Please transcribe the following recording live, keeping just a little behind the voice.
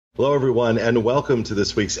Hello, everyone, and welcome to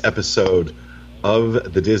this week's episode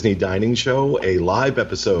of the Disney Dining Show, a live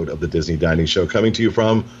episode of the Disney Dining Show coming to you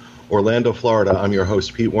from Orlando, Florida. I'm your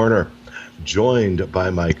host, Pete Werner, joined by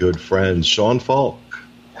my good friends, Sean Falk.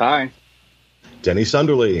 Hi. Denny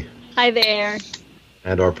Sunderly. Hi there.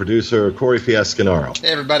 And our producer, Corey Fiascanaro. Hey,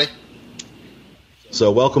 everybody.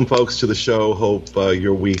 So welcome, folks, to the show. Hope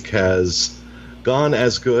your week has gone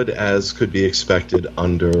as good as could be expected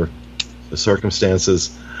under the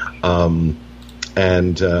circumstances. We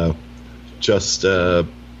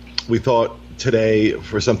thought today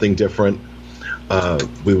for something different.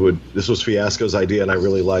 This was Fiasco's idea, and I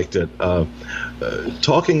really liked it.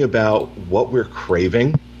 Talking about what we're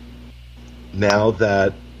craving now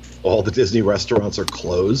that all the Disney restaurants are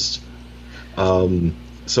closed.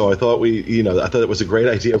 So I thought I thought it was a great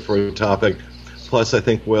idea for a topic. Plus, I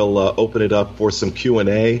think we'll open it up for some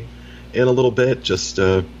Q&A in a little bit. Just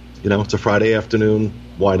it's a Friday afternoon.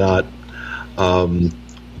 Why not?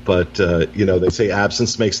 They say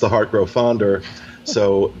absence makes the heart grow fonder.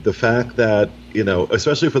 So the fact that,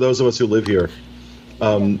 especially for those of us who live here,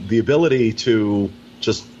 the ability to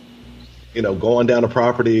just, go on down a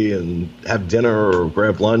property and have dinner or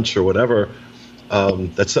grab lunch or whatever,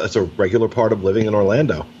 that's a regular part of living in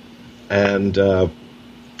Orlando. And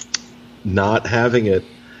not having it,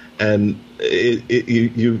 and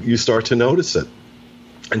you start to notice it.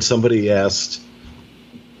 And somebody asked,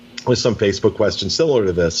 with some Facebook question similar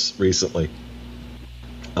to this recently,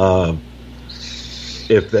 I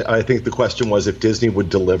think the question was, if Disney would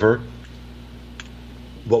deliver,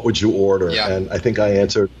 what would you order? Yeah. And I think I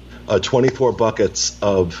answered 24 buckets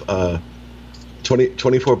of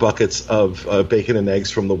 24 buckets of bacon and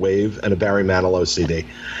eggs from the Wave and a Barry Manilow CD,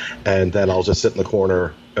 and then I'll just sit in the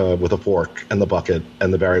corner with a fork and the bucket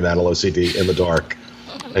and the Barry Manilow CD in the dark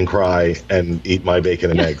and cry and eat my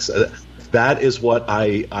bacon and eggs. That is what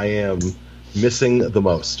I am missing the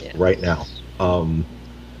most right now. And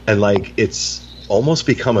it's almost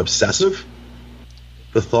become obsessive,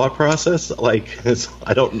 the thought process.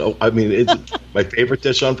 I don't know. I mean, it's my favorite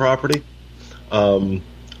dish on property.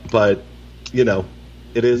 But,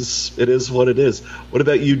 it is what it is. What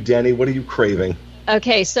about you, Denny? What are you craving?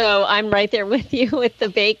 Okay, so I'm right there with you with the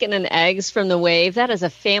bacon and eggs from the Wave. That is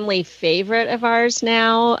a family favorite of ours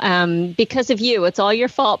now. Because of you. It's all your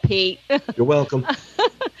fault, Pete. You're welcome.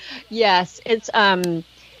 Yes, it's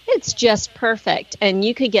just perfect. And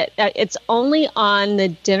you could get it's only on the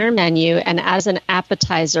dinner menu and as an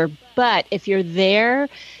appetizer. But if you're there,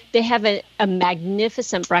 they have a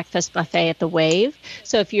magnificent breakfast buffet at the Wave.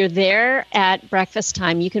 So if you're there at breakfast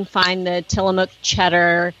time, you can find the Tillamook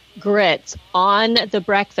cheddar grits on the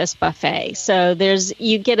breakfast buffet. So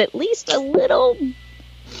you get at least a little,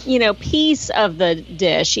 piece of the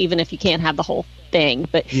dish, even if you can't have the whole thing.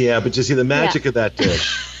 But yeah, but you see the magic of that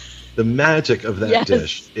dish. The magic of that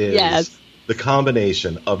dish is the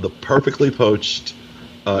combination of the perfectly poached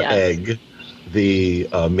egg, the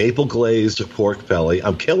maple glazed pork belly.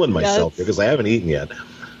 I'm killing myself because I haven't eaten yet,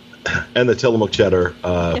 and the Tillamook cheddar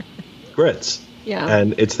grits. Yeah.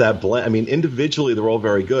 And it's that blend. I mean, individually they're all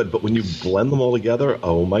very good, but when you blend them all together,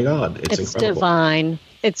 oh my God, it's incredible. Divine.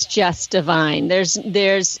 It's just divine.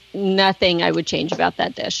 There's nothing I would change about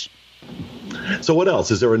that dish. So what else?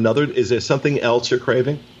 Is there something else you're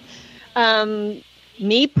craving?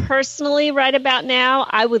 Me personally, right about now,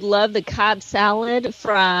 I would love the Cobb salad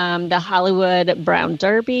from the Hollywood Brown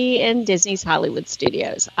Derby in Disney's Hollywood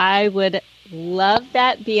Studios. I would love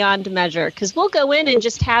that beyond measure because we'll go in and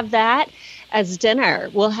just have that as dinner.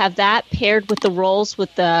 We'll have that paired with the rolls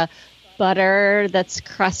with the butter that's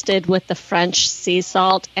crusted with the French sea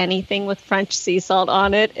salt. Anything with French sea salt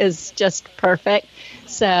on it is just perfect.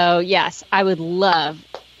 So, yes, I would love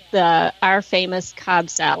our famous Cobb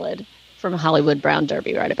salad from Hollywood Brown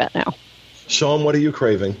Derby right about now. Sean, what are you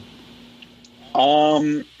craving?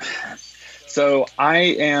 So I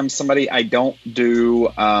am somebody, I don't do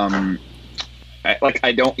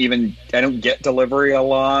I don't get delivery a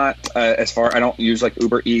lot. I don't use like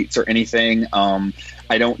Uber Eats or anything.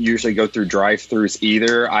 I don't usually go through drive-thrus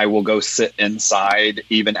either. I will go sit inside,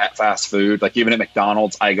 even at fast food. Like even at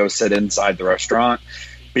McDonald's, I go sit inside the restaurant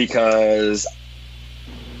because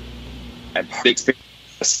I've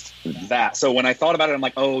experienced that. So when I thought about it, I'm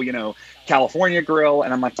like, California Grill,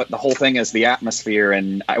 and I'm like, the whole thing is the atmosphere,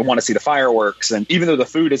 and I want to see the fireworks. And even though the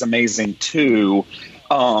food is amazing too,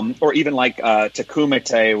 or even like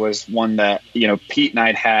Tecumate was one that Pete and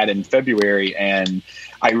I'd had in February, and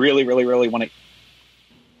I really, really, really want to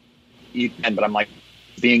eat. But I'm like,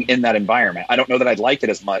 being in that environment, I don't know that I'd like it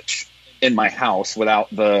as much in my house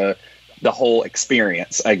without the the whole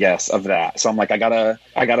experience, I guess, of that. So I'm like, I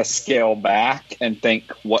gotta scale back and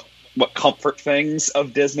think what comfort things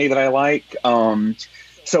of Disney that I like.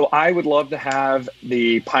 So I would love to have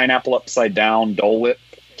the pineapple upside down Dole Whip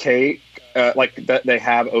cake, like that they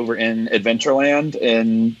have over in Adventureland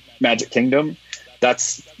in Magic Kingdom.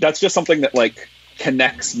 That's just something that like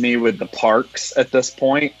connects me with the parks at this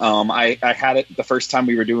point. I had it the first time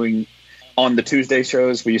we were doing on the Tuesday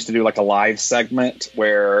shows. We used to do like a live segment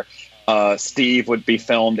where Steve would be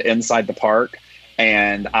filmed inside the park,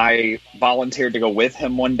 and I volunteered to go with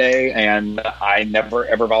him one day, and I never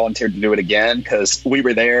ever volunteered to do it again because we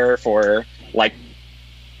were there for like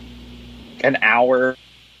an hour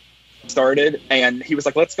started, and he was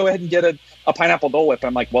like, let's go ahead and get a pineapple Dole Whip.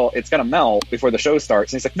 I'm like, well, it's gonna melt before the show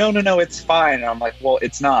starts. And he's like, no, it's fine. And I'm like, well,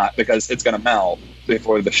 it's not, because it's gonna melt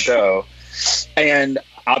before the show. And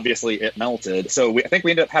obviously it melted, so I think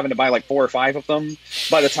we ended up having to buy like 4 or 5 of them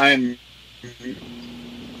by the time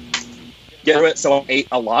get to it. So I ate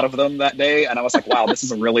a lot of them that day, and I was like, wow, this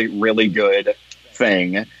is a really, really good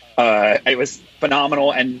thing. It was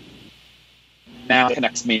phenomenal, and now it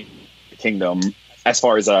connects me to Kingdom as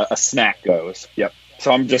far as a snack goes. Yep.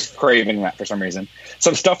 So I'm just craving that for some reason.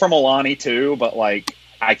 Some stuff from Alani too, but like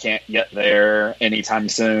I can't get there anytime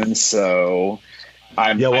soon, so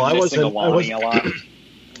I'm missing Alani a lot.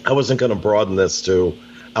 I wasn't going to broaden this to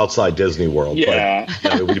outside Disney World. Yeah.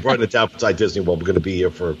 But when you broaden it to outside Disney World, we're going to be here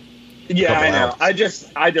for yeah, I know.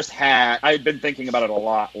 I've been thinking about it a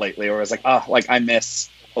lot lately, where I was like, I miss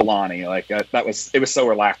Alani. Like it was so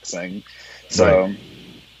relaxing. So. Right.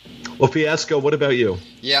 Well, Fiasco, what about you?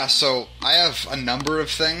 Yeah, so I have a number of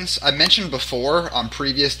things. I mentioned before on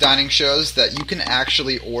previous dining shows that you can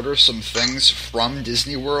actually order some things from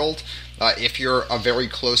Disney World if you're a very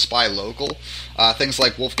close by local. Things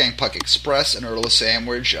like Wolfgang Puck Express and Ertl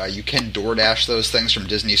Sandwich. You can DoorDash those things from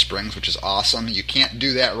Disney Springs, which is awesome. You can't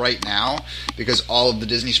do that right now because all of the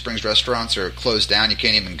Disney Springs restaurants are closed down. You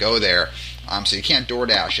can't even go there, so you can't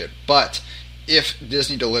DoorDash it. But if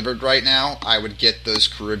Disney delivered right now, I would get those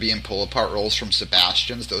Caribbean pull-apart rolls from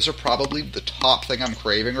Sebastian's. Those are probably the top thing I'm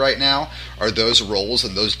craving right now, are those rolls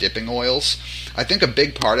and those dipping oils. I think a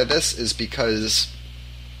big part of this is because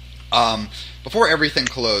before everything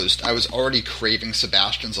closed, I was already craving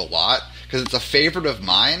Sebastian's a lot, because it's a favorite of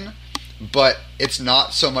mine, but it's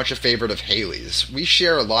not so much a favorite of Haley's. We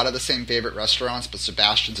share a lot of the same favorite restaurants, but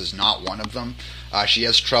Sebastian's is not one of them. She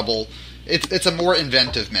has trouble. It's a more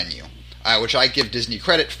inventive menu. Which I give Disney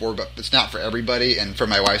credit for, but it's not for everybody, and for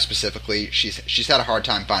my wife specifically, she's had a hard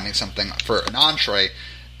time finding something for an entree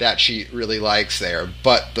that she really likes there.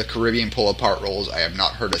 But the Caribbean pull-apart rolls, I have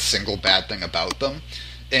not heard a single bad thing about them.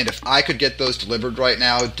 And if I could get those delivered right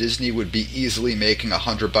now, Disney would be easily making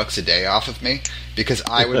 $100 a day off of me, because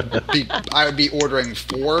I would be ordering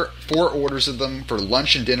four orders of them for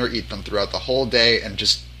lunch and dinner, eat them throughout the whole day, and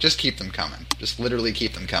just keep them coming. Just literally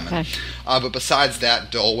keep them coming. Okay. But besides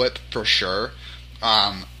that, Dole Whip for sure.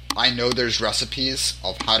 I know there's recipes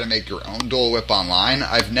of how to make your own Dole Whip online.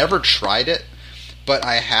 I've never tried it, but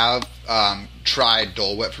I have tried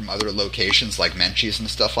Dole Whip from other locations like Menchie's and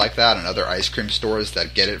stuff like that, and other ice cream stores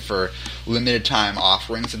that get it for limited time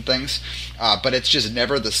offerings and things. But it's just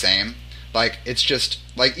never the same. Like, it's just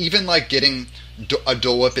like, even like getting a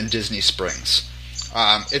Dole Whip in Disney Springs.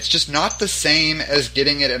 It's just not the same as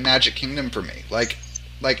getting it at Magic Kingdom for me. Like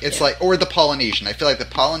it's like, or the Polynesian. I feel like the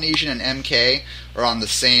Polynesian and MK are on the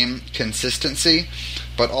same consistency,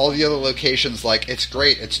 but all the other locations, like, it's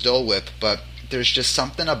great, it's Dole Whip, but there's just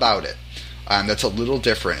something about it that's a little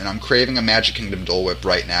different, and I'm craving a Magic Kingdom Dole Whip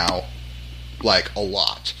right now, like, a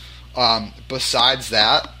lot. Besides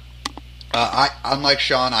that, unlike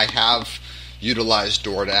Sean, I have utilized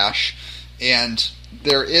DoorDash, and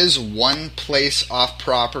there is one place off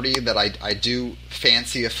property that I do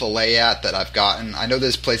fancy a filet at that I've gotten. I know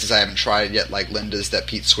there's places I haven't tried yet, like Linda's that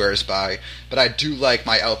Pete swears by, but I do like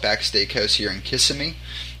my Outback Steakhouse here in Kissimmee.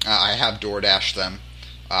 I have DoorDashed them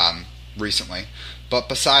recently. But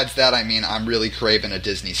besides that, I mean, I'm really craving a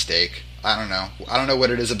Disney steak. I don't know what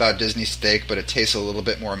it is about Disney steak, but it tastes a little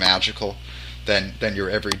bit more magical than your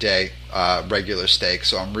everyday regular steak.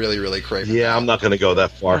 So I'm really, really craving that. I'm not going to go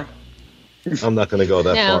that far. I'm not going to go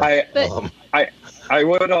that far. I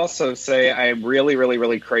would also say I'm really, really,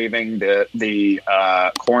 really craving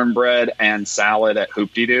the cornbread and salad at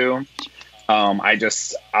Hoop-Dee-Doo.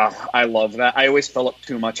 I love that. I always fill up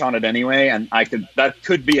too much on it anyway, and that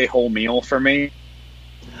could be a whole meal for me.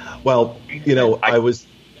 Well, I was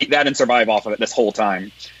eat that and survive off of it this whole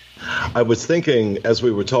time. I was thinking, as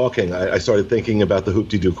we were talking, I started thinking about the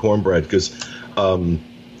Hoop-Dee-Doo cornbread, because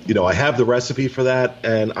I have the recipe for that,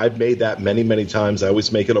 and I've made that many, many times. I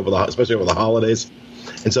always make it especially over the holidays,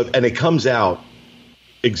 and it comes out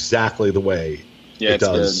exactly the way it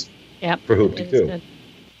does for Hoop-Dee Doo.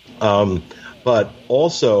 But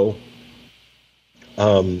also,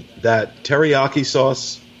 that teriyaki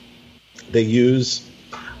sauce they use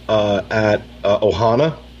at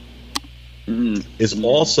Ohana is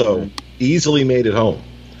also easily made at home.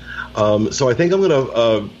 So I think I'm going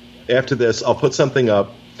to, after this, I'll put something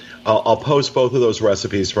up. I'll post both of those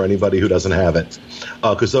recipes for anybody who doesn't have it,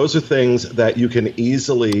 because those are things that you can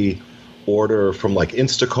easily order from like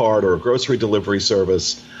Instacart or a grocery delivery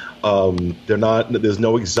service. There's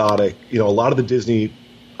no exotic, a lot of the Disney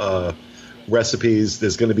recipes,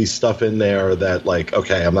 there's going to be stuff in there that like,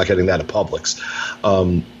 okay, I'm not getting that at Publix.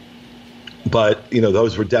 But,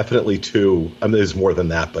 those were definitely two. I mean, there's more than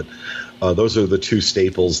that, but those are the two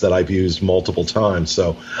staples that I've used multiple times.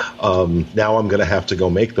 So now I'm going to have to go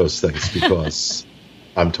make those things because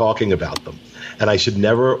I'm talking about them. And I should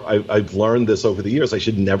never, I've learned this over the years, I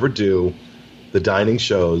should never do the dining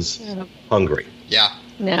shows hungry. Yeah.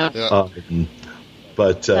 No.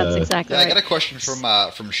 But that's exactly right. I got a question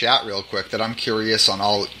from chat real quick that I'm curious on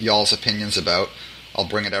all y'all's opinions about. I'll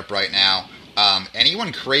bring it up right now.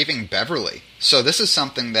 Anyone craving Beverly? So this is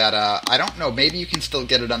something that I don't know. Maybe you can still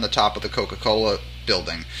get it on the top of the Coca-Cola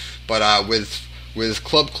building, but with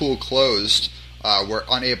Club Cool closed, we're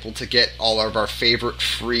unable to get all of our favorite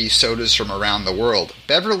free sodas from around the world.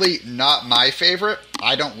 Beverly, not my favorite.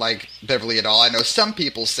 I don't like Beverly at all. I know some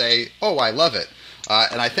people say, "Oh, I love it,"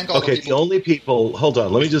 and I think the only people. Hold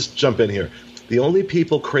on, let me just jump in here. The only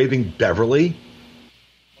people craving Beverly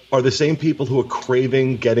are the same people who are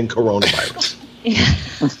craving getting coronavirus.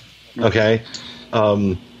 Okay?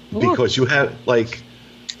 Because you have, like,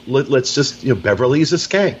 let's just, Beverly's a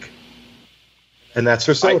skank. And that's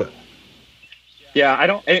her soda.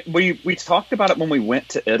 We talked about it when we went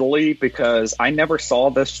to Italy because I never saw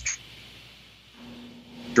this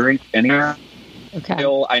drink anywhere. Okay.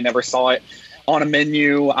 I never saw it on a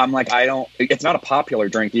menu. I'm like, it's not a popular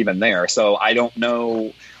drink even there. So I don't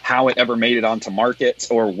know how it ever made it onto markets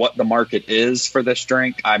or what the market is for this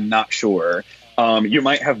drink. I'm not sure. You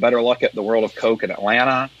might have better luck at the World of Coke in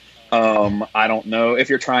Atlanta. I don't know if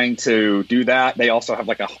you're trying to do that. They also have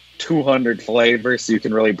like 200 flavors, so you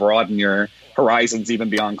can really broaden your horizons even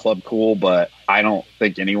beyond Club Cool. But I don't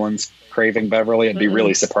think anyone's craving Beverly. I'd be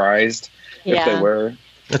really surprised if they were.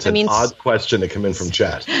 That's an odd question to come in from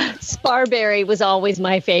chat. Sparberry was always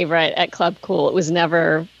my favorite at Club Cool. It was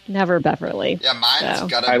never Beverly. Yeah, mine's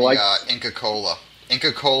got to be Inca Kola.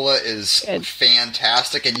 Inca Kola is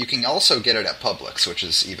fantastic, and you can also get it at Publix, which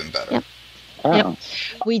is even better. Yep. Oh. Yep.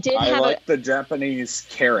 We did have the Japanese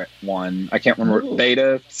carrot one. I can't remember.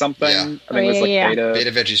 Beta something. Yeah. I think it was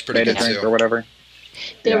Beta Veggie's pretty good drink too. Or whatever.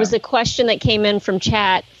 There was a question that came in from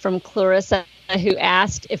chat from Clarissa who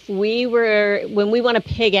asked when we want to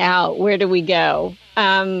pig out, where do we go?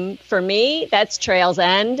 For me, that's Trail's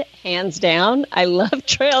End, hands down. I love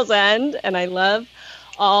Trail's End, and I love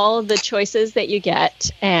all the choices that you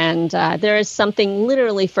get. And there is something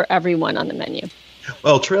literally for everyone on the menu.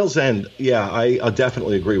 Well, Trail's End, I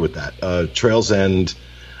definitely agree with that. Trail's End,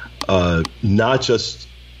 not just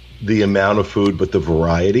the amount of food, but the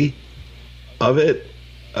variety of it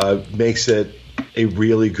makes it a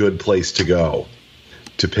really good place to go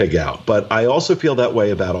to pig out. But I also feel that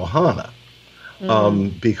way about Ohana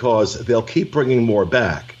because they'll keep bringing more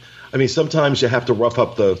back. I mean, sometimes you have to rough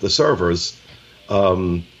up the servers,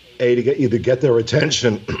 to either get their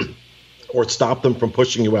attention or stop them from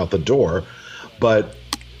pushing you out the door. But,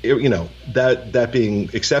 that being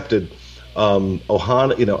accepted,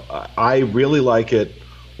 Ohana, I really like it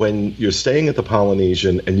when you're staying at the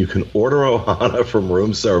Polynesian and you can order Ohana from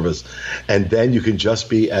room service, and then you can just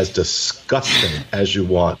be as disgusting as you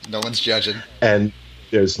want. No one's judging. And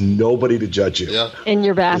there's nobody to judge you. Yeah. In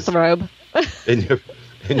your bathrobe. In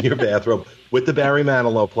your bathrobe with the Barry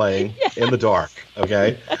Manilow playing in the dark,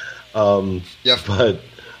 okay? But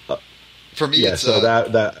for me, it's so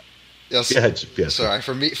that. Yes. Yes. Sorry.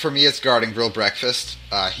 For me, it's Garden Grill breakfast,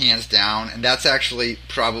 hands down, and that's actually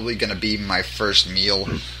probably going to be my first meal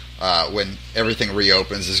when everything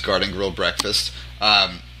reopens. Is Garden Grill breakfast.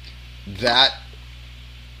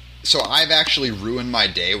 So I've actually ruined my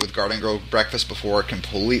day with Garden Grill breakfast before. It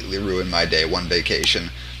completely ruined my day one vacation.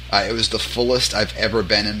 It was the fullest I've ever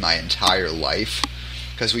been in my entire life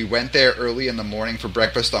because we went there early in the morning for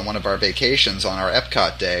breakfast on one of our vacations on our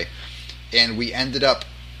Epcot day, and we ended up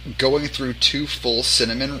going through 2 full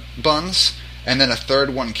cinnamon buns, and then a third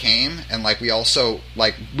one came, and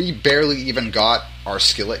we barely even got our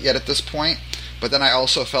skillet yet at this point, but then I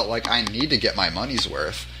also felt like I need to get my money's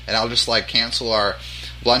worth, and I'll just like cancel our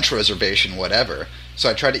lunch reservation, whatever. So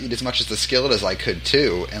I tried to eat as much as the skillet as I could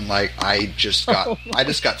too, and like I just got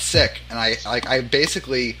sick, and I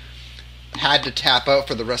basically had to tap out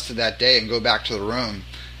for the rest of that day and go back to the room,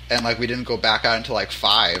 and like we didn't go back out until like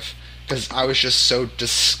 5 because I was just so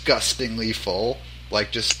disgustingly full,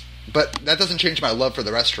 like just. But that doesn't change my love for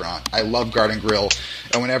the restaurant. I love Garden Grill,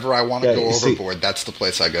 and whenever I want to go overboard, that's the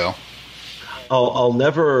place I go. I'll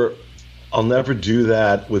never do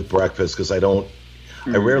that with breakfast because I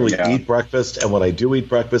rarely eat breakfast, and when I do eat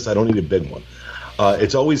breakfast, I don't eat a big one.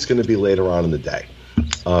 It's always going to be later on in the day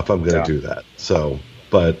if I'm going to do that. So,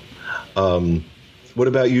 but what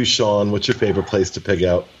about you, Sean? What's your favorite place to pig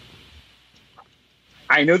out?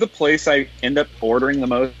 I know the place I end up ordering the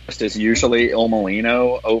most is usually Il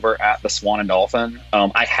Molino over at the Swan and Dolphin.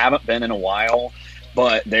 I haven't been in a while,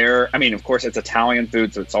 but of course it's Italian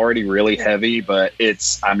food, so it's already really heavy, but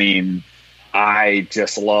I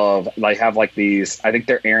just love, they have like these, I think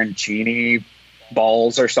they're arancini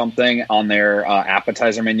balls or something on their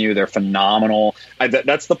appetizer menu. They're phenomenal.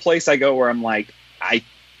 That's the place I go where I'm like, I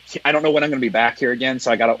don't know when I'm going to be back here again,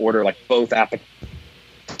 so I got to order like both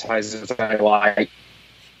appetizers I like.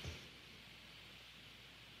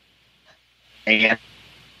 And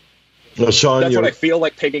Sean, that's what I feel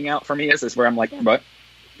like pigging out for me is where I'm like, what?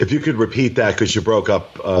 If you could repeat that because you broke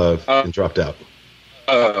up and dropped out.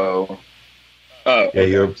 Yeah,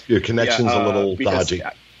 okay. Your connection's a little dodgy.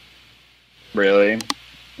 Really?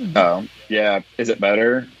 Mm-hmm. Oh, yeah. Is it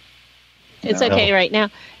better? It's okay right now.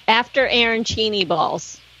 After arancini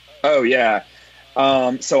balls. Oh, yeah.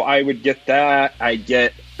 So I would get that. I'll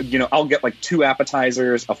get like 2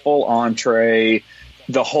 appetizers, a full entree,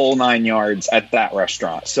 the whole 9 yards at that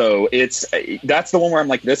restaurant. So that's the one where I'm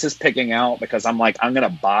like, this is picking out because I'm like, I'm going to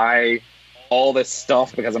buy all this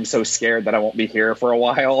stuff because I'm so scared that I won't be here for a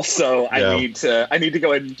while. So I need to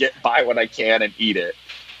go ahead and buy what I can and eat it.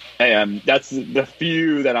 And that's the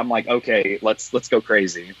few that I'm like, okay, let's go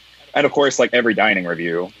crazy. And of course, like every dining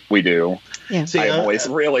review we do, I'm always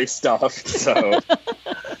really stuffed. So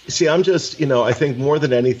see, I'm just, I think more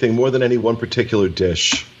than anything, more than any one particular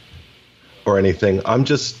dish or anything, I'm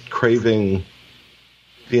just craving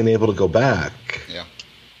being able to go back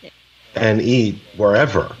and eat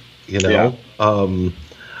wherever,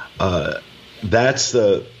 that's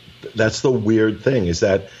the weird thing is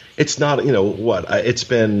that it's not, it's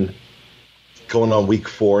been going on week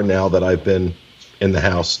 4 now that I've been in the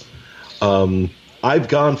house. I've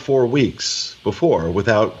gone 4 weeks before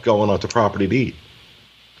without going onto property to eat.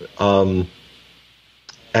 And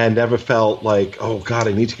never felt like, oh God,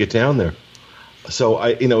 I need to get down there. So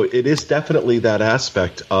it is definitely that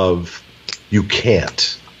aspect of you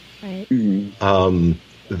can't, right.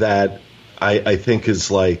 That I think is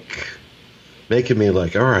like making me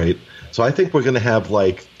like, all right. So I think we're going to have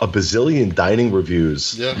like a bazillion dining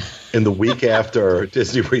reviews in the week after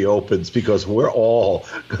Disney reopens because we're all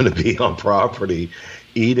going to be on property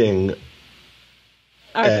eating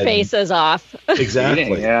our faces off. Exactly.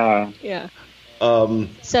 Eating, yeah. Yeah.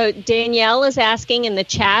 So Danielle is asking in the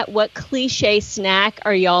chat, what cliche snack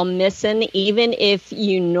are y'all missing, even if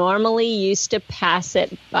you normally used to pass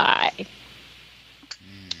it by?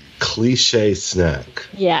 Cliche snack.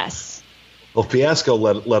 Yes. Well, Fiasco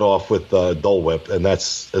let off with Dole Whip, and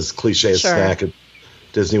that's as cliche a snack at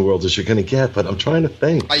Disney World as you're going to get. But I'm trying to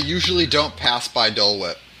think. I usually don't pass by Dole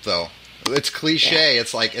Whip, though. It's cliche. Yeah.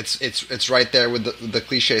 It's like it's right there with the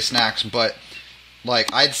cliche snacks. But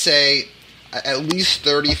like I'd say, at least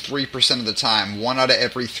 33% of the time, 1 out of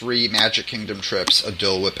every 3 Magic Kingdom trips, a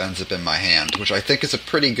Dole Whip ends up in my hand, which I think is a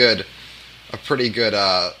pretty good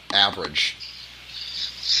average.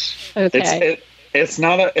 Okay. It's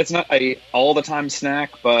not a all the time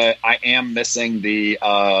snack, but I am missing the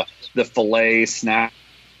filet snack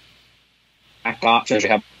options you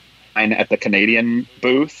have at the Canadian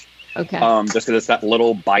booth. Okay. Just because it's that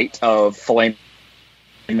little bite of filet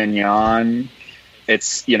mignon.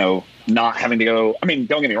 It's, not having to go. I mean,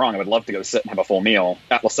 don't get me wrong. I would love to go sit and have a full meal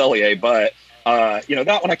at Le Cellier, but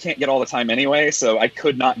that one I can't get all the time anyway. So I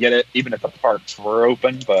could not get it even if the parks were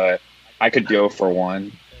open, but I could go for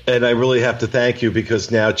one. And I really have to thank you because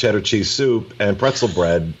now cheddar cheese soup and pretzel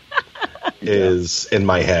bread is in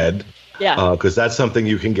my head. Yeah. Because that's something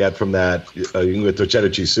you can get from that. You can get the cheddar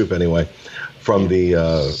cheese soup anyway from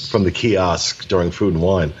the kiosk during Food and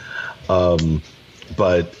Wine.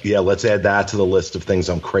 But yeah, let's add that to the list of things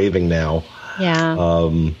I'm craving now. Yeah.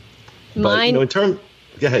 Mine. In terms,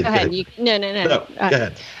 go ahead. No. Go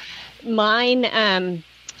ahead. Mine.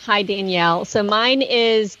 Hi, Danielle. So mine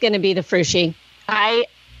is going to be the Frushi. I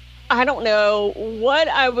I don't know what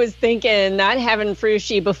I was thinking, not having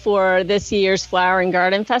frushi before this year's Flower and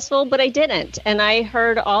Garden Festival, but I didn't. And I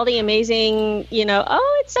heard all the amazing,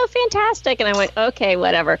 oh, it's so fantastic. And I went, okay,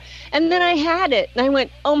 whatever. And then I had it, and I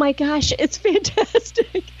went, oh my gosh, it's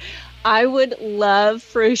fantastic. I would love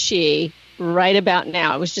frushi right about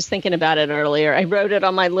now. I was just thinking about it earlier. I wrote it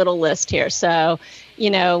on my little list here. So,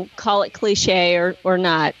 call it cliche or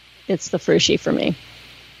not, it's the frushi for me.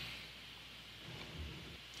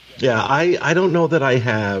 Yeah, I don't know that I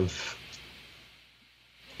have.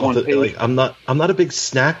 I'm not a big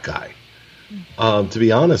snack guy, to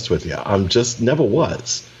be honest with you. I'm just never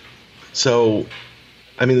was. So,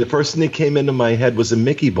 I mean, the first thing that came into my head was a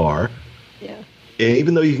Mickey bar. Yeah. And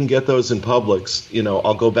even though you can get those in Publix,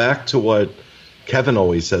 I'll go back to what Kevin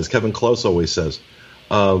Close always says.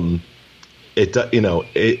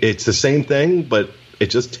 It's the same thing, but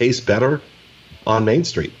it just tastes better on Main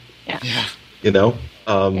Street. Yeah. There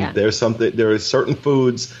are certain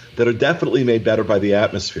foods that are definitely made better by the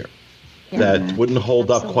atmosphere that wouldn't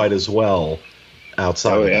hold up quite as well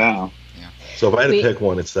outside. Oh, yeah. So if I had to pick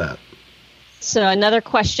one, it's that. So another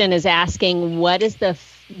question is asking, what is the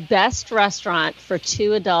best restaurant for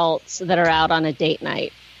two adults that are out on a date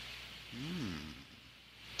night?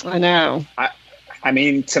 I know. I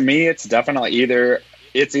mean, to me, it's definitely either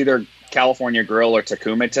California Grill or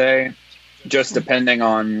Takumite, just depending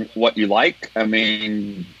on what you like. I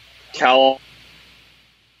mean, California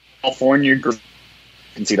Grill, you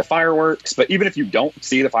can see the fireworks, but even if you don't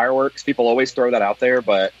see the fireworks, people always throw that out there.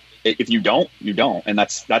 But if you don't, you don't, and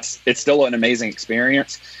that's it's still an amazing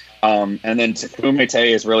experience. And then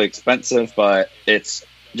Takumite is really expensive, but it's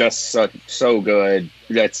just so good.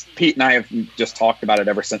 Pete and I have just talked about it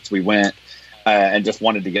ever since we went, and just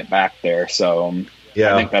wanted to get back there. So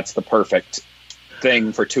I think that's the perfect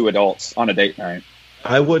thing for two adults on a date night.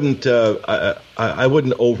 I wouldn't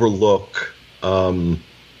overlook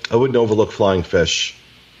Flying Fish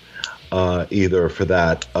either for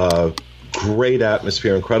that. Great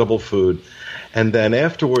atmosphere, incredible food, and then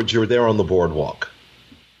afterwards you're there on the boardwalk,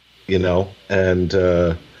 and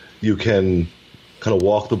you can kind of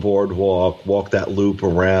walk the boardwalk, walk that loop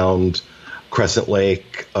around Crescent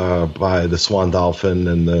Lake by the Swan Dolphin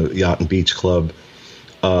and the Yacht and Beach Club.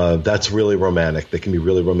 That's really romantic. They can be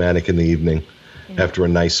really romantic in the evening after a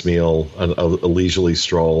nice meal, a leisurely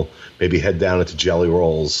stroll, maybe head down into Jelly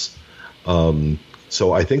Rolls.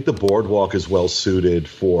 So I think the boardwalk is well suited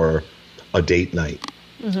for a date night,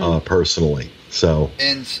 personally. So,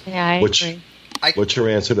 I agree. What's your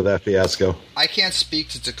answer to that, Fiasco? I can't speak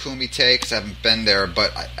to Takumite because I haven't been there, but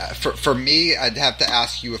for me, I'd have to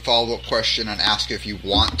ask you a follow-up question and ask you if you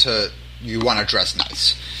want to dress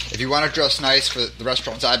nice. If you want to dress nice for the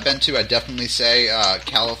restaurants I've been to, I'd definitely say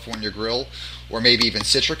California Grill or maybe even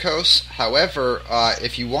Citricos. However,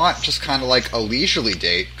 if you want just kind of like a leisurely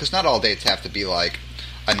date, because not all dates have to be like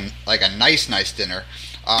a nice dinner,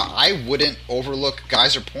 I wouldn't overlook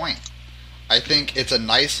Geyser Point. I think it's a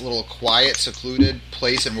nice little quiet, secluded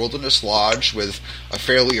place in Wilderness Lodge with a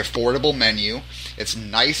fairly affordable menu. It's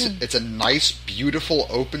nice. It's a nice, beautiful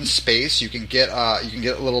open space. You can get a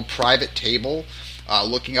little private table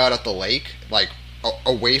looking out at the lake, like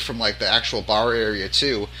away from like the actual bar area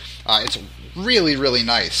too. It's really, really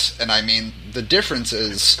nice. And I mean, the difference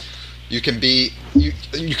is you can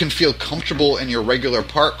feel comfortable in your regular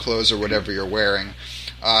park clothes or whatever you're wearing,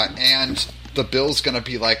 and the bill's going to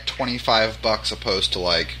be like $25 opposed to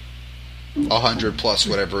like $100 plus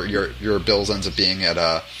whatever your bills ends up being at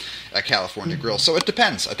California Grill. So it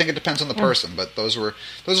depends. I think it depends on the person, but those are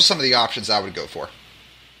some of the options I would go for.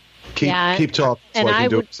 Keep talking so I can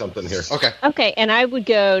do something here. Okay, and I would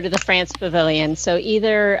go to the France Pavilion. So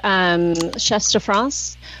either Chefs de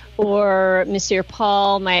France or Monsieur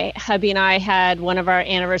Paul. My hubby and I had one of our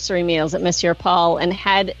anniversary meals at Monsieur Paul and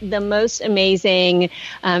had the most amazing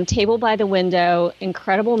table by the window,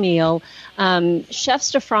 incredible meal.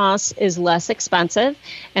 Chefs de France is less expensive,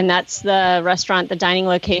 and that's the restaurant, the dining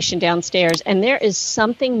location downstairs. And there is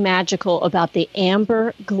something magical about the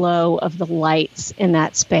amber glow of the lights in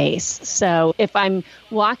that space. So if I'm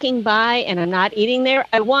walking by and I'm not eating there,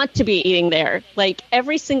 I want to be eating there, like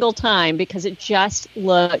every single time, because it just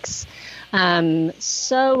looks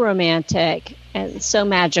so romantic and so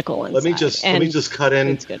magical inside. Let me just cut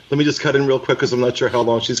in. Let me just cut in real quick because I'm not sure how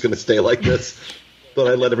long she's going to stay like this. But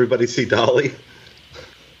I let everybody see Dolly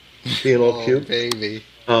being all cute, baby.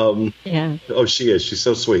 Yeah. Oh, she is. She's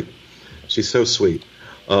so sweet. She's so sweet.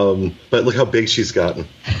 But look how big she's gotten.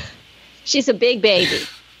 She's a big baby.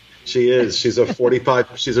 She is. She's a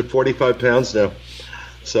 45. She's at 45 pounds now.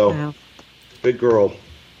 So, wow. Big girl,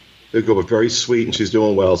 but very sweet, and she's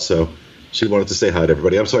doing well. So, She wanted to say hi to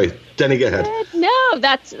everybody. I'm sorry, Denny, go ahead. No,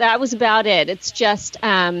 that was about it. It's just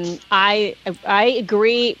I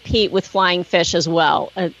agree, Pete, with flying fish as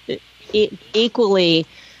well. Equally,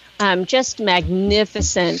 just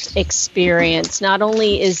magnificent experience. Not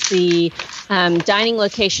only is the dining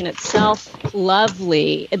location itself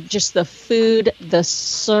lovely, just the food, the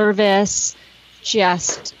service,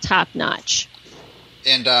 just top notch.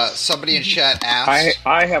 And somebody in chat asked.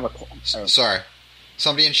 I have a. Sorry.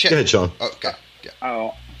 Somebody in chat. Go ahead, Sean. Oh, okay. Yeah.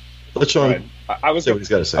 Oh, Let Sean say what he's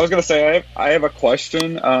got to say. I was going to say I have a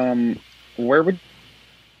question. Where would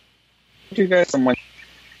you guys someone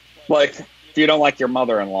like if you don't like your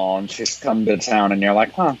mother-in-law and she's come to town and you're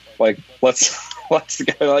like, like let's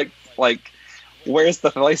go like where's the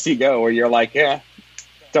place you go where you're like, yeah,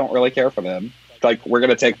 don't really care for them. Like we're going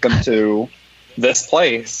to take them to this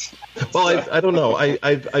place. Well, I don't know.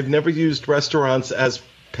 I've never used restaurants as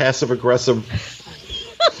passive aggressive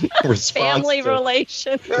response family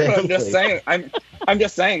relation. I'm just saying. I'm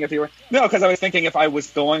just saying. If you were because I was thinking if I was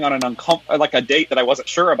going on an like a date that I wasn't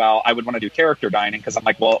sure about, I would want to do character dining because I'm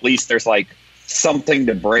like, well, at least there's like something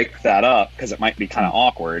to break that up because it might be kind of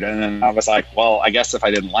awkward. And then I was like, well, I guess if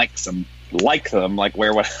I didn't like them, like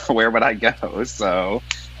where would I go? So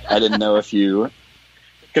I didn't know if you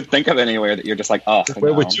could think of anywhere that you're just like, oh,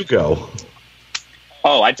 where would you go?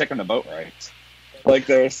 Oh, I'd take them to boat rides. Like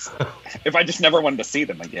there's, if I just never wanted to see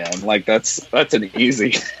them again, like that's an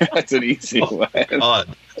easy way.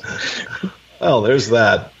 God. Well, there's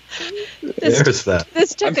that.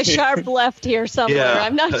 This took a sharp left here somewhere. Yeah.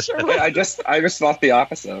 I'm not sure. I just thought the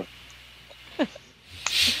opposite.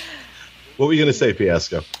 What were you going to say,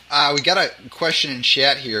 Fiasco? We got a question in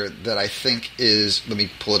chat here that I think is. Let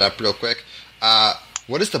me pull it up real quick.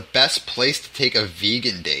 What is the best place to take a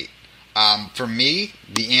vegan date? For me,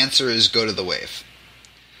 the answer is go to the Wave.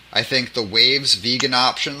 I think the Wave's vegan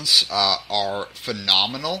options are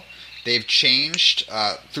phenomenal. They've changed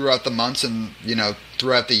throughout the months and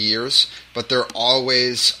throughout the years, but they're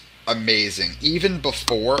always amazing. Even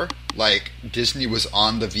before like Disney was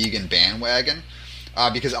on the vegan bandwagon,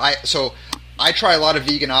 because I try a lot of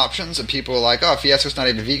vegan options, and people are like, "Oh, Fiasco's not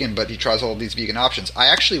even vegan, but he tries all of these vegan options." I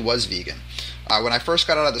actually was vegan. When I first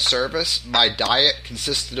got out of the service, my diet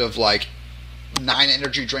consisted of like 9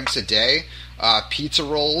 energy drinks a day, pizza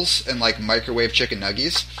rolls, and like microwave chicken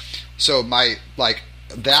nuggets. So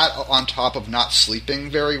that on top of not sleeping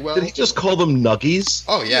very well. Did he just call them nuggies?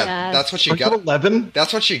 Oh yeah, Yes. that's what you got. 11?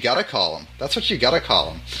 That's what you gotta call them.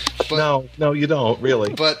 But, no, you don't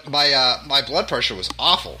really. But my blood pressure was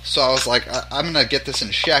awful, so I was like, I'm gonna get this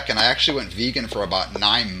in check, and I actually went vegan for about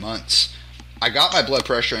 9 months. I got my blood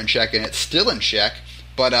pressure in check, and it's still in check.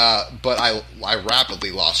 But I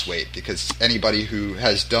rapidly lost weight because anybody who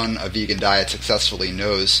has done a vegan diet successfully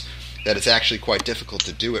knows that it's actually quite difficult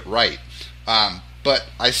to do it right. But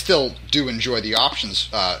I still do enjoy the options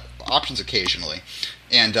occasionally.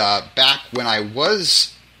 And back when I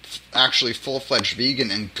was actually full-fledged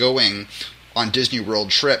vegan and going on Disney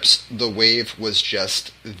World trips, the Wave was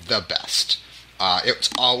just the best. It's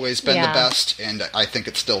always been the best, and I think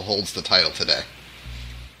it still holds the title today.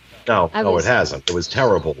 No, it hasn't. It was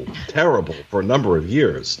terrible for a number of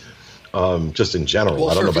years. Just in general,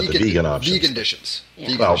 well, I don't know about the vegan options. Vegan dishes. Yeah.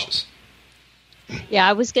 Vegan dishes. Yeah,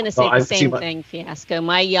 I was going to say the same thing, Fiasco.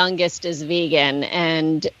 My youngest is vegan,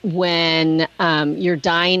 and when you're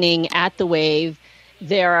dining at the Wave,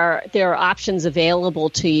 there are options available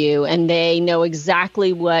to you, and they know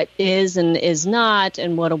exactly what is and is not,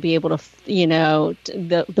 and what'll be able to,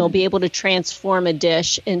 they'll be able to transform a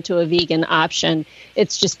dish into a vegan option.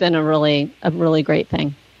 It's just been a really great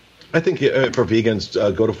thing. I think for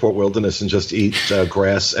vegans, go to Fort Wilderness and just eat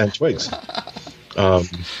grass and twigs.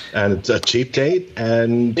 And it's a cheap date,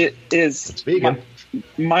 and it's vegan.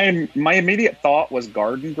 My immediate thought was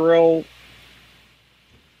Garden Grill,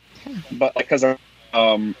 but because of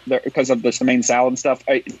the main salad and stuff.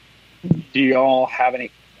 Do y'all have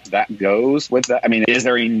any that goes with that? I mean, is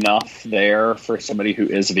there enough there for somebody who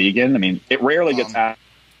is vegan? I mean, it rarely gets asked.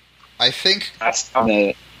 I think on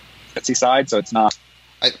the Etsy side, so it's not.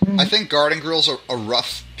 I think Garden Grill's a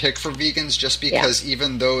rough pick for vegans just because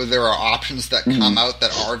even though there are options that come out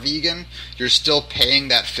that are vegan, you're still paying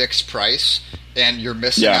that fixed price, and you're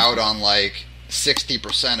missing out on like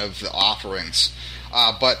 60% of the offerings.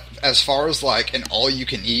 But as far as like an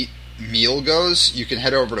all-you-can-eat meal goes, you can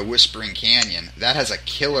head over to Whispering Canyon. That has a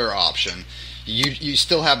killer option. You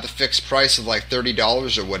still have the fixed price of like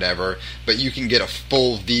 $30 or whatever, but you can get a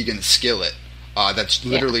full vegan skillet. That's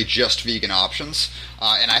literally just vegan options,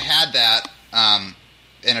 and I had that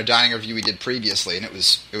in a dining review we did previously, and it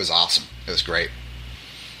was awesome. It was great.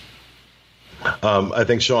 I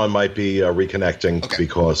think Sean might be reconnecting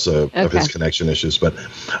because of his connection issues. But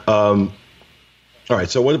all right.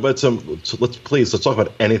 So what about some? So let's talk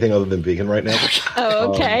about anything other than vegan right now.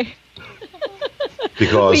 Oh, okay.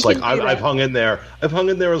 Because I've hung in there. I've hung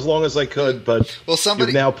in there as long as I could, but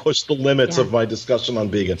you've now pushed the limits of my discussion on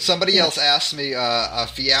vegan. Somebody else asked me,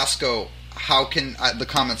 Fiasco, how can the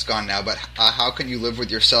comment's gone now? But how can you live with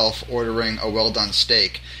yourself ordering a well done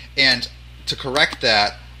steak? And to correct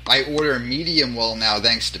that, I order medium well now,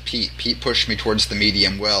 thanks to Pete. Pete pushed me towards the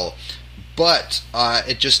medium well, but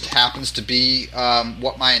it just happens to be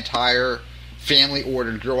what my entire family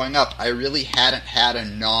ordered growing up. I really hadn't had a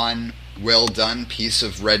non-well-done piece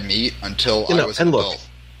of red meat until I was an adult.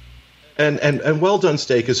 And well-done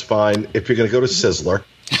steak is fine if you're going to go to Sizzler.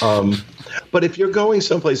 But if you're going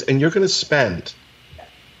someplace and you're going to spend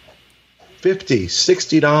 $50,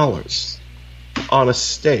 $60 on a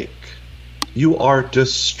steak, you are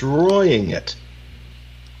destroying it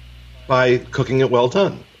by cooking it well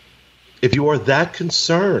done. If you are that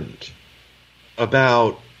concerned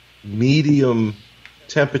about medium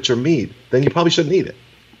temperature meat, then you probably shouldn't eat it.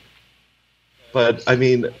 But I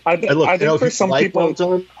mean, if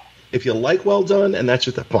you like well done, and that's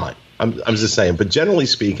just fine. I'm just saying. But generally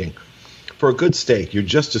speaking, for a good steak, you're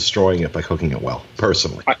just destroying it by cooking it well.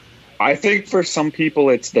 Personally, I think for some people,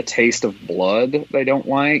 it's the taste of blood they don't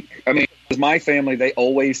like. I mean, my family, they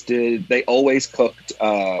always cooked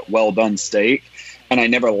well done steak. And I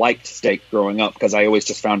never liked steak growing up because I always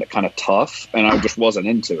just found it kind of tough, and I just wasn't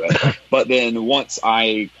into it. But then once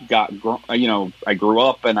I I grew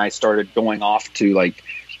up and I started going off to like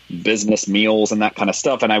business meals and that kind of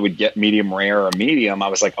stuff, and I would get medium rare or medium. I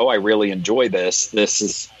was like, oh, I really enjoy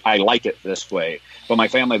this. I like it this way. But my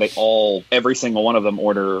family, every single one of them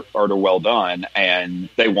order well done, and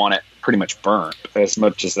they want it pretty much burnt as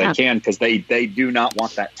much as they can because they do not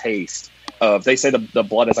want that taste. They say the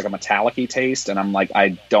blood is like a metallic-y taste, and I'm like,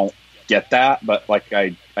 I don't get that, but like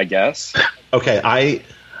I guess. Okay, I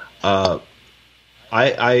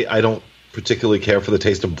don't particularly care for the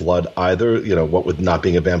taste of blood either. You know, what with not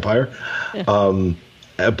being a vampire,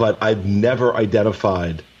 but I've never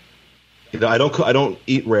identified. You know, I don't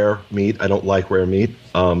eat rare meat. I don't like rare meat.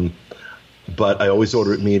 But I always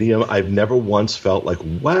order it medium. I've never once felt like,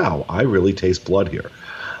 wow, I really taste blood here.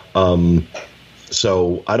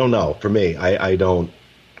 So I don't know. For me, I don't.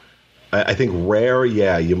 I think rare,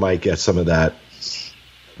 yeah, you might get some of that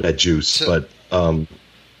juice, but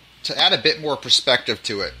to add a bit more perspective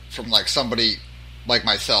to it from like somebody like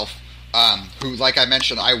myself, who, like I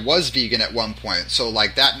mentioned, I was vegan at one point. So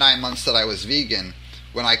like that 9 months that I was vegan,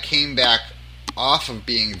 when I came back off of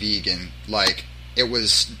being vegan, like it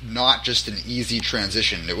was not just an easy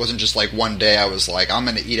transition. It wasn't just like one day I was like, I'm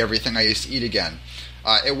going to eat everything I used to eat again.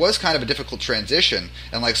 It was kind of a difficult transition,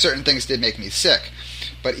 and like certain things did make me sick.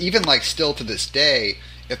 But even like still to this day,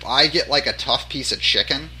 if I get like a tough piece of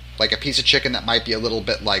chicken, like a piece of chicken that might be a little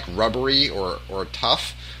bit like rubbery or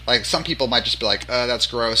tough, like some people might just be like, that's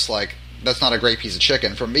gross, like that's not a great piece of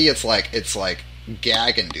chicken. For me, it's like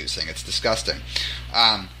gag inducing. It's disgusting.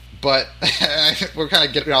 But we're kind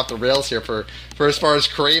of getting off the rails here for as far as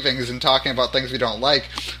cravings and talking about things we don't like.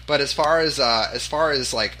 But as far as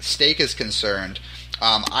like steak is concerned,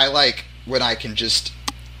 I like when I can just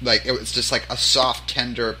like it's just like a soft,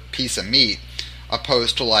 tender piece of meat,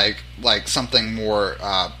 opposed to like something more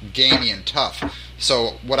gamey and tough.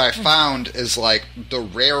 So what I found is like the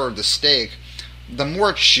rarer the steak, the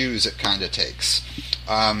more chews it kind of takes,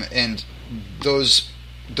 and those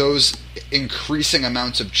increasing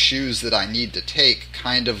amounts of chews that I need to take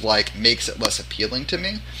kind of like makes it less appealing to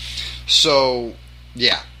me. So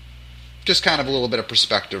yeah, just kind of a little bit of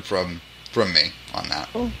perspective from me on that.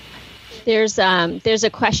 There's a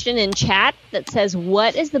question in chat that says,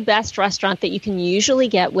 what is the best restaurant that you can usually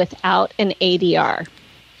get without an ADR?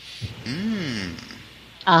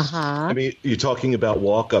 I mean, you're talking about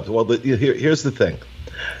walk-ups. Well, here's the thing.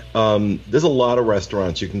 There's a lot of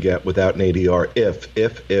restaurants you can get without an ADR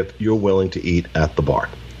if you're willing to eat at the bar.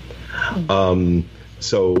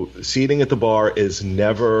 So seating at the bar is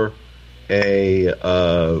never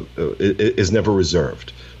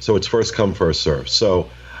reserved. So it's first come, first serve. So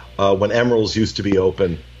when Emerald's used to be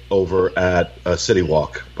open over at City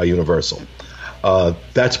Walk by Universal,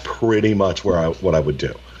 that's pretty much what I would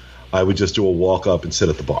do. I would just do a walk up and sit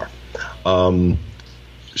at the bar.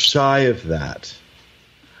 Shy of that,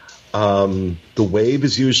 the Wave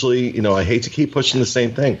is usually, I hate to keep pushing the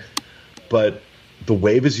same thing, but the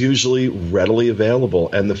Wave is usually readily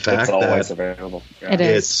available, and the fact it's always available. Yeah. It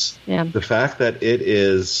is. The fact that it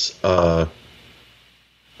is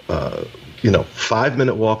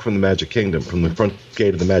 5-minute walk from the Magic Kingdom, from the front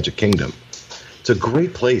gate of the Magic Kingdom, It's a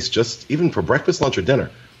great place, just even for breakfast, lunch, or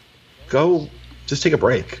dinner. Go, just take a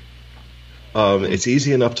break. It's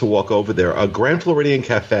easy enough to walk over there. Grand Floridian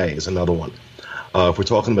Cafe is another one. If we're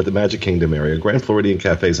talking about the Magic Kingdom area, Grand Floridian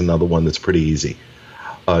Cafe is another one that's pretty easy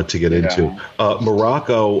to get into.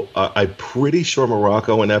 Morocco, I'm pretty sure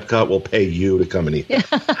Morocco and Epcot will pay you to come and eat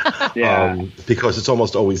there. Because it's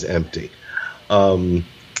almost always empty.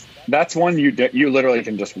 That's one you literally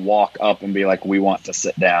can just walk up and be like, we want to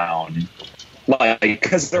sit down. Like,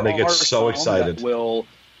 because they get so excited.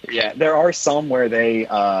 There are some where they,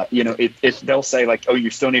 they'll say like, oh, you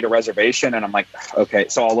still need a reservation. And I'm like, okay.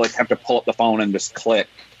 So I'll like have to pull up the phone and just click,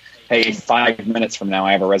 hey, 5 minutes from now,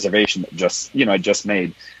 I have a reservation that I just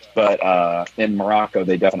made. But in Morocco,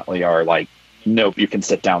 they definitely are like, nope, you can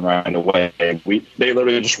sit down right away. They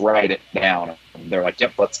literally just write it down. They're like,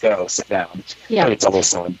 yep, let's go, sit down. Yeah. It's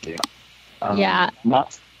also empty.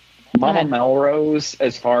 Mama Melrose,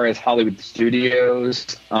 as far as Hollywood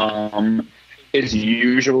Studios, is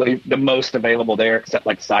usually the most available there, except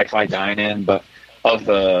like Sci-Fi Dine-In. But of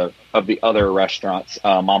the other restaurants,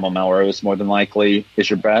 Mama Melrose more than likely is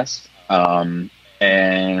your best. And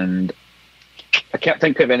I can't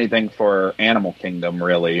think of anything for Animal Kingdom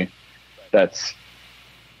really. That's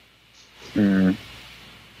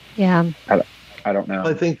I don't know.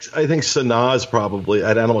 I think Sanaa's probably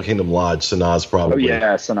at Animal Kingdom Lodge. Sanaa's probably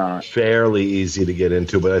Sanaa fairly easy to get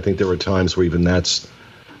into, but I think there were times where even that's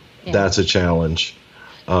a challenge.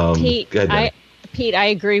 Pete, I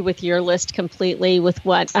agree with your list completely. With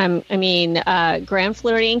what Grand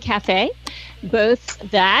Floridian Cafe, both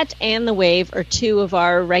that and the Wave are two of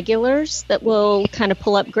our regulars that will kind of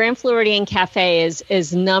pull up. Grand Floridian Cafe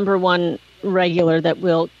is number one regular that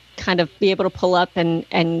will kind of be able to pull up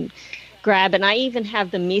and grab. And I even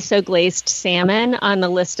have the miso glazed salmon on the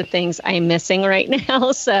list of things I'm missing right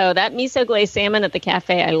now. So that miso glazed salmon at the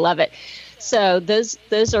cafe, I love it. So those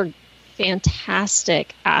are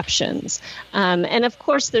fantastic options. And of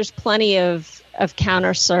course, there's plenty of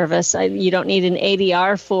counter service. You don't need an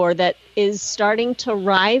ADR for that is starting to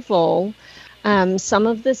rival some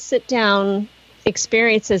of the sit down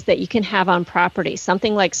experiences that you can have on property.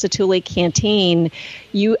 Something like Satuli Canteen,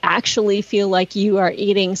 you actually feel like you are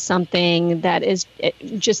eating something that is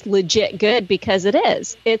just legit good because it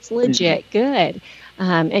is. It's legit good.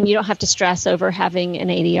 And you don't have to stress over having an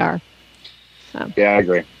ADR. Yeah, I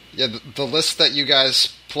agree. Yeah, the list that you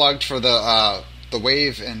guys plugged for the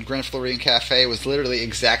Wave and Grand Floridian Cafe was literally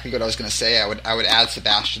exactly what I was going to say. I would add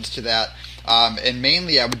Sebastian's to that. And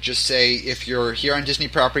mainly, I would just say if you're here on Disney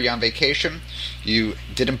property on vacation, you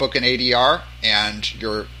didn't book an ADR, and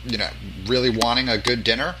you're really wanting a good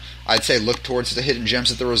dinner, I'd say look towards the hidden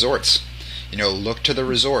gems at the resorts. Look to the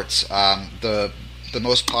resorts. The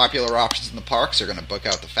most popular options in the parks are going to book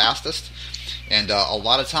out the fastest, and a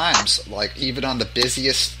lot of times, like even on the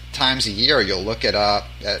busiest times a year, you'll look at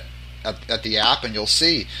the app and you'll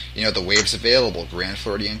see, the Wave's available, Grand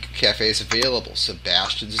Floridian Cafe is available,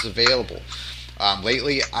 Sebastian's is available.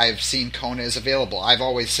 Lately, I've seen Kona is available. I've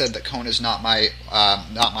always said that Kona is not my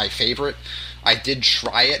favorite. I did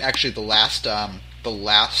try it actually. The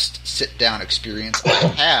last sit down experience I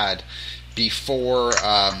had before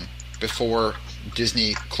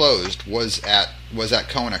Disney closed was at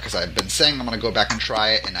Kona, because I've been saying I'm going to go back and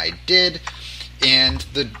try it, and I did. And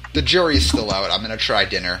the jury's still out. I'm going to try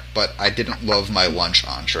dinner, but I didn't love my lunch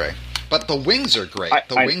entree. But the wings are great.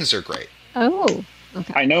 Wings are great. Oh,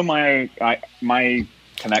 okay. I know my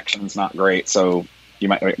connection's not great, so you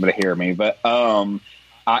might be able to hear me. But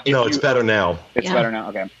it's better now. It's better now.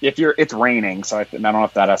 Okay. It's raining, so I don't know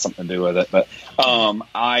if that has something to do with it. But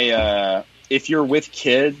if you're with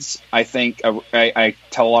kids, I think I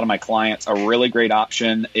tell a lot of my clients a really great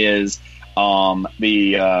option is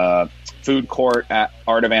the food court at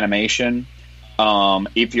Art of Animation.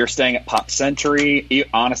 If you're staying at Pop Century,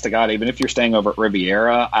 honest to God, even if you're staying over at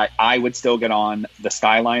Riviera, I would still get on the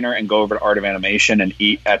Skyliner and go over to Art of Animation and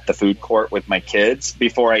eat at the food court with my kids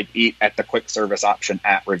before I'd eat at the quick service option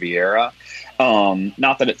at Riviera.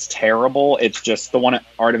 Not that it's terrible. It's just the one at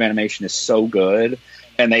Art of Animation is so good,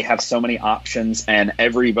 and they have so many options, and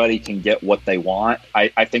everybody can get what they want.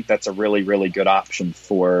 I think that's a really, really good option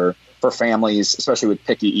for families, especially with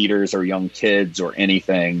picky eaters or young kids or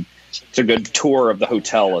anything. It's a good tour of the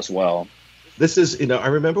hotel as well. This is, I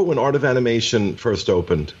remember when Art of Animation first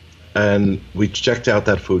opened, and we checked out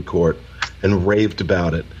that food court and raved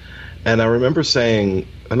about it. And I remember saying,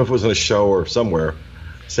 I don't know if it was on a show or somewhere,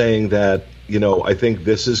 saying that, I think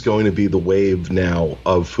this is going to be the wave now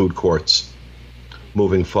of food courts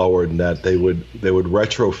moving forward, and that they would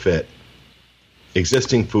retrofit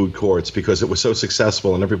existing food courts because it was so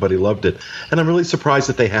successful and everybody loved it. And I'm really surprised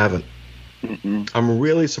that they haven't. I'm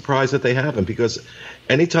really surprised that they haven't, because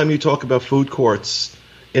anytime you talk about food courts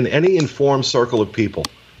in any informed circle of people,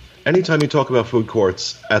 anytime you talk about food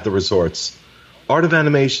courts at the resorts, Art of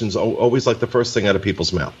Animation's always like the first thing out of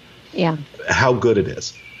people's mouth. Yeah. How good it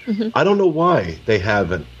is. I don't know why they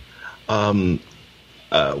haven't. Why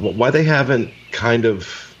they haven't kind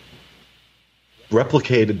of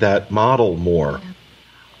replicated that model more.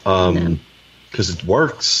 Because it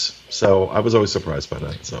works. So I was always surprised by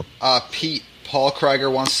that. So Pete, Paul Krieger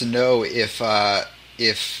wants to know if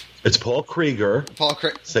it's Paul Krieger.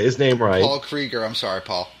 Say his name right. Paul Krieger. I'm sorry,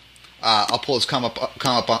 Paul. I'll pull his comment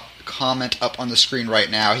up on the screen right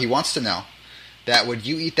now. He wants to know that would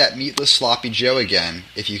you eat that meatless sloppy Joe again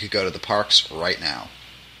if you could go to the parks right now?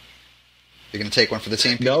 You're going to take one for the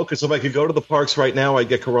team? No, because if I could go to the parks right now, I'd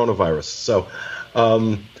get coronavirus. So,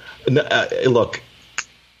 look,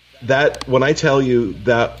 that when I tell you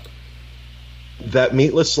that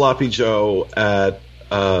meatless sloppy Joe at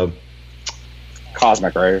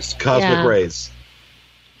Cosmic Rays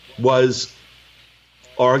was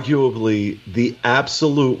arguably the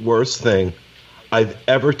absolute worst thing I've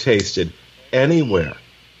ever tasted anywhere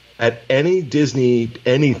at any Disney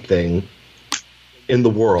anything in the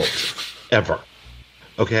world ever.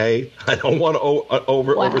 Okay, I don't want to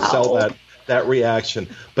oversell that reaction,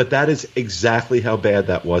 but that is exactly how bad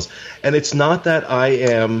that was. And it's not that I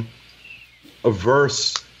am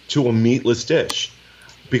averse to a meatless dish,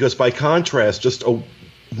 because by contrast, just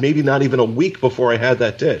maybe not even a week before I had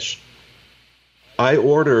that dish, I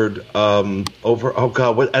ordered at the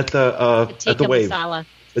Wave. Masala.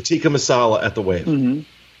 The tikka masala at the Wave. And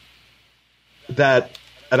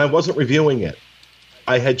I wasn't reviewing it.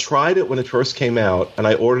 I had tried it when it first came out, and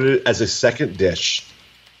I ordered it as a second dish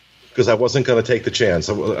because I wasn't going to take the chance.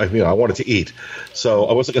 I wanted to eat, so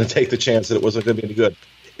I wasn't going to take the chance that it wasn't going to be any good.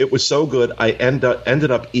 It was so good, I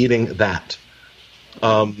ended up eating that.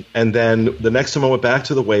 And then the next time I went back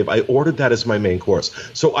to the Wave, I ordered that as my main course.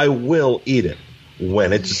 So I will eat it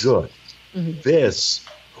when it's good. This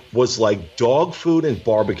was like dog food and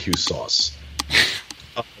barbecue sauce.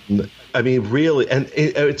 I mean, really, and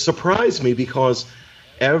it surprised me because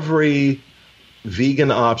every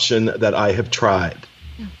vegan option that I have tried,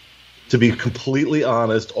 to be completely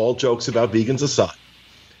honest, all jokes about vegans aside,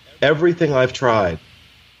 everything I've tried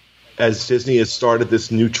as Disney has started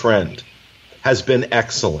this new trend has been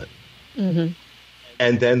excellent. And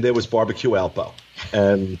then there was barbecue Alpo.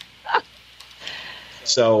 And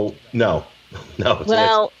so, no.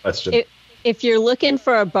 Well, if you're looking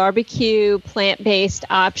for a barbecue plant-based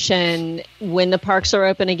option when the parks are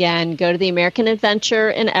open again, go to the American Adventure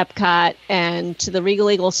in Epcot and to the Regal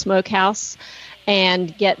Eagle Smokehouse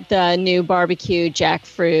and get the new barbecue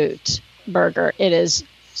jackfruit burger. It is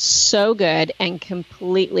so good and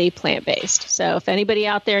completely plant-based. So if anybody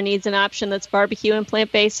out there needs an option that's barbecue and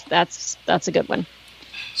plant-based, that's a good one.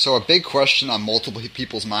 So a big question on multiple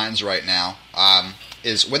people's minds right now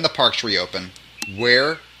is when the parks reopen,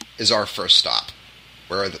 where is our first stop?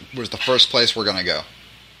 Where's the first place we're going to go?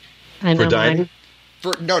 I know for dining?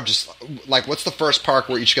 Just like what's the first park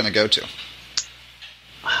we're each going to go to?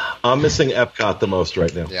 I'm missing Epcot the most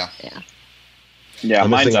right now. Yeah,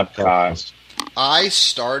 mine's Epcot. I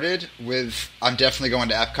started with I'm definitely going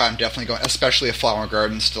to Epcot. I'm definitely going, especially if Flower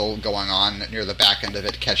Garden's still going on near the back end of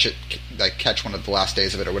it. Catch one of the last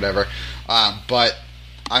days of it or whatever. But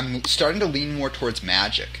I'm starting to lean more towards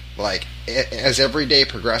Magic. Like as every day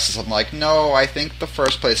progresses, I'm like, no, I think the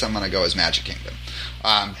first place I'm going to go is Magic Kingdom.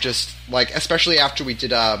 Just like especially after we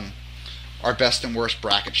did our best and worst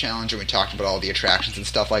bracket challenge and we talked about all the attractions and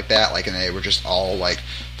stuff like that. Like and they were just all like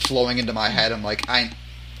flowing into my head. I'm like I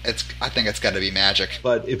think it's got to be Magic.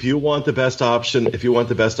 But if you want the best option,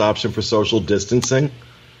 for social distancing,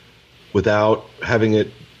 without having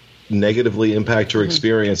it negatively impact your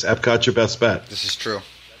experience, Epcot's your best bet. This is true.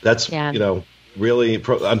 That's really.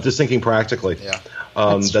 I'm just thinking practically. Yeah,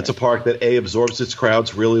 that's a park that absorbs its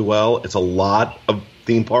crowds really well. It's a lot of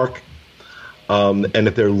theme park, and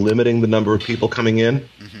if they're limiting the number of people coming in,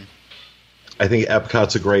 I think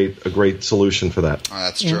Epcot's a great solution for that. Oh,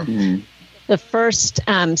 that's true. The first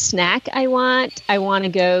snack I want to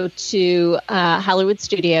go to Hollywood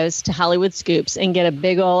Studios, to Hollywood Scoops, and get a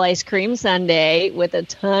big ol' ice cream sundae with a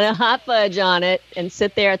ton of hot fudge on it, and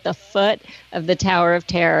sit there at the foot of the Tower of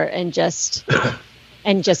Terror and just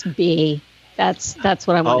be. That's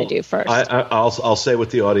what I want to do first. I'll say what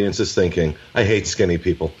the audience is thinking. I hate skinny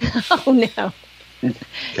people. Oh no.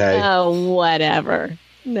 Okay. Oh whatever.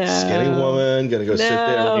 No. Skinny woman, gonna go sit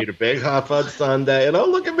there and eat a big hot fudge sundae, and oh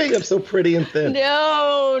look at me, I'm so pretty and thin.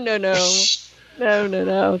 No.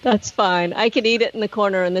 No. That's fine. I could eat it in the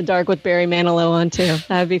corner in the dark with Barry Manilow on too.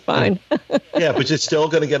 That'd be fine. Yeah, but you're still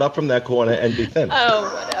going to get up from that corner and be thin.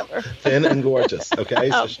 Oh, whatever. Thin and gorgeous. Okay.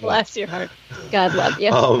 Oh, So, bless your heart. God love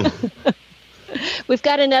you. We've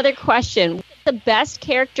got another question. What's the best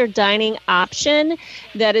character dining option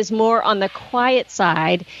that is more on the quiet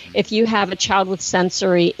side if you have a child with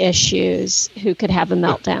sensory issues who could have a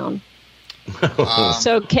meltdown?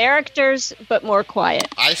 So characters, but more quiet.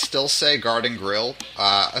 I still say Garden Grill,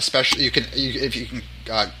 especially if you can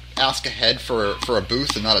ask ahead for a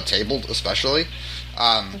booth and not a table, especially.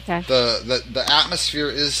 Okay. The atmosphere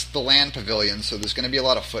is the land pavilion, so there's going to be a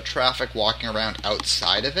lot of foot traffic walking around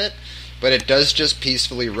outside of it, but it does just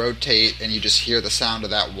peacefully rotate, and you just hear the sound of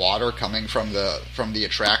that water coming from the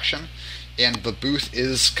attraction, and the booth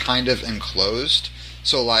is kind of enclosed.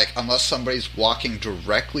 So, like, unless somebody's walking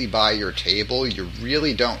directly by your table, you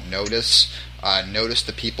really don't notice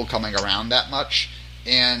the people coming around that much.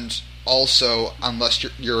 And also, unless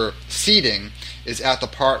your seating is at the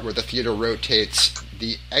part where the theater rotates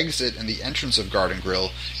the exit and the entrance of Garden Grill,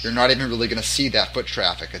 you're not even really going to see that foot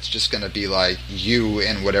traffic. It's just going to be like you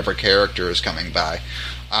and whatever character is coming by.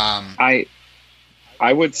 I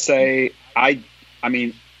would say I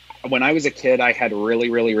mean, when I was a kid, I had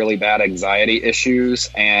really, really, really bad anxiety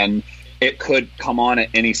issues, and it could come on at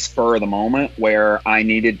any spur of the moment where I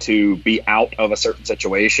needed to be out of a certain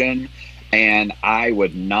situation, and I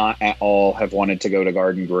would not at all have wanted to go to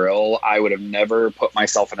Garden Grill. I would have never put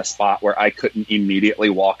myself in a spot where I couldn't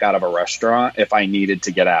immediately walk out of a restaurant if I needed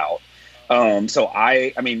to get out. So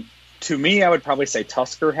I mean, to me, I would probably say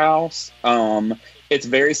Tusker House. It's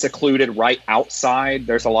very secluded right outside.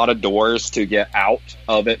 There's a lot of doors to get out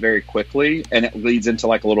of it very quickly, and it leads into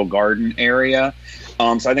like a little garden area.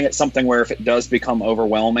 So I think it's something where if it does become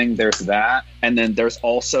overwhelming, there's that. And then there's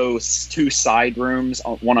also 2 side rooms,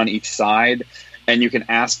 one on each side, and you can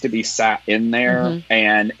ask to be sat in there,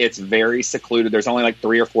 and it's very secluded. There's only like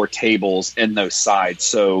 3 or 4 tables in those sides.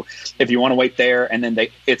 So if you want to wait there, and then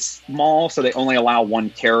it's small, so they only allow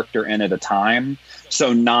 1 character in at a time.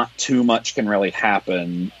 So not too much can really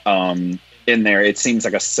happen in there. It seems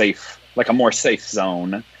like a more safe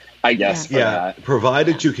zone, I guess. For that.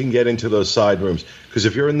 Provided you can get into those side rooms. Because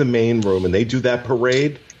if you're in the main room and they do that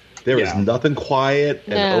parade, there is nothing quiet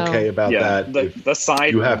and okay about that. The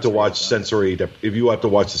side you have to watch sensory. If you have to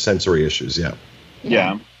watch the sensory issues,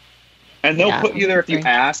 yeah. And they'll put you there if you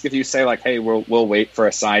ask. If you say like, "Hey, we'll wait for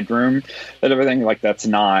a side room," and everything like that's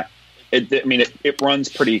not. It runs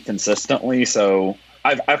pretty consistently. So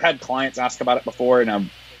I've had clients ask about it before, and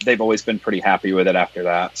they've always been pretty happy with it after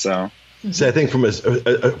that. So I think from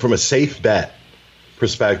a safe bet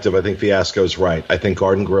perspective, I think Fiasco's right. I think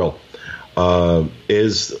Garden Grill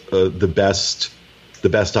is the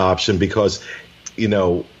best option because,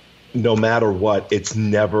 no matter what, it's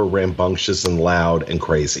never rambunctious and loud and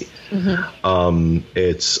crazy.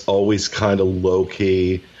 It's always kind of low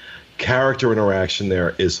key. Character interaction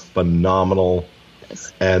there is phenomenal,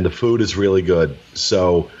 and the food is really good.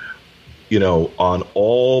 So, on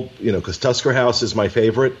all, because Tusker House is my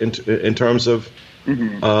favorite in terms of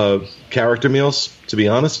character meals, to be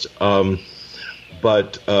honest.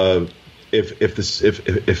 But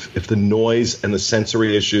if the noise and the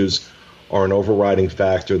sensory issues are an overriding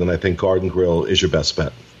factor, then I think Garden Grill is your best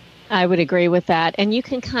bet. I would agree with that. And you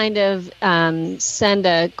can kind of send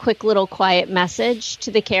a quick little quiet message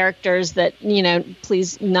to the characters that,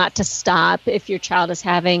 please not to stop if your child is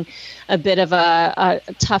having a bit of a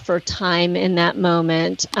tougher time in that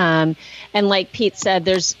moment. And like Pete said,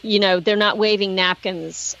 there's, they're not waving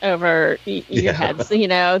napkins over your heads.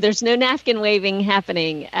 There's no napkin waving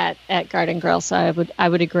happening at Garden Grill. So I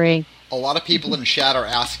would agree. A lot of people in chat are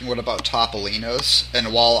asking what about Topolino's,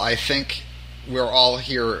 and while I think we're all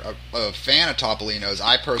here a fan of Topolino's,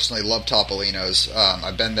 I personally love Topolino's.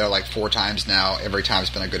 I've been there like 4 times now. Every time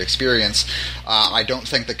it's been a good experience. I don't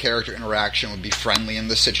think the character interaction would be friendly in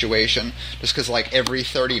this situation, just because like every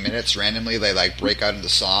 30 minutes randomly they like break out into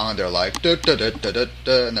song and they're like da, da, da, da, da,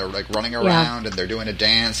 da, and they're like running around and they're doing a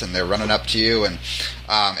dance and they're running up to you, and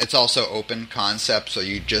it's also open concept, so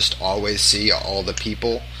you just always see all the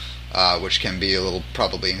people, which can be a little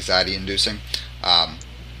probably anxiety inducing.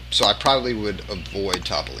 So I probably would avoid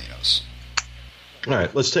Topolino's. All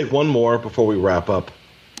right, let's take one more before we wrap up.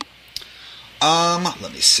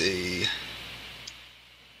 Let me see.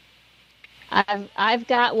 I've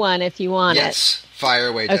got one if you want it. Yes, fire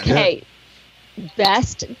away, Jen. Okay,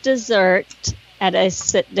 best dessert at a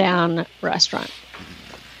sit-down restaurant.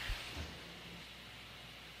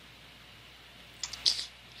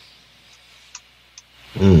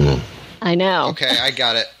 I know. Okay, I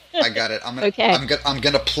got it. I got it. Okay. I'm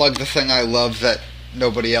gonna plug the thing I love that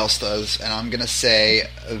nobody else does, and I'm gonna say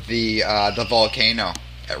the volcano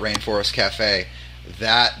at Rainforest Cafe.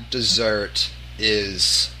 That dessert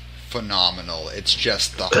is phenomenal. It's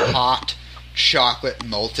just the hot chocolate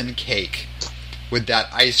molten cake with that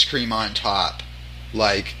ice cream on top.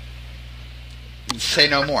 Like, say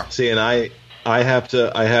no more. See, and I'd have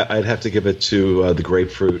to give it to the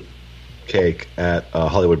grapefruit cake at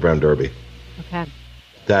Hollywood Brown Derby. Okay.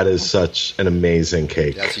 That is such an amazing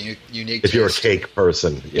cake. That's a unique. If you're a taste. cake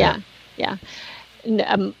person, yeah.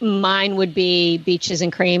 Mine would be Beaches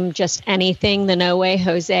and Cream. Just anything. The No Way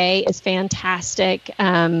Jose is fantastic.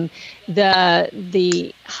 The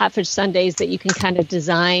hot fudge sundaes that you can kind of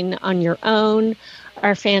design on your own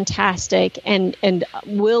are fantastic. And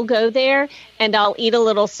we'll go there, and I'll eat a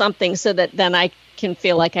little something so that then I can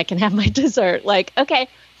feel like I can have my dessert. Like, okay,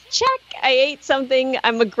 check, I ate something.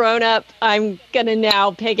 I'm a grown up. I'm gonna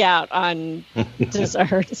now pig out on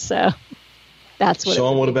dessert. So that's what.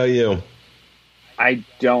 Sean, what about you? I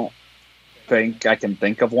don't think I can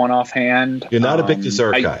think of one offhand. You're not a big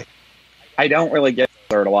dessert guy. I don't really get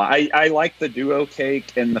dessert a lot. I like the duo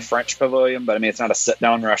cake in the French Pavilion, but I mean, it's not a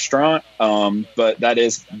sit-down restaurant. But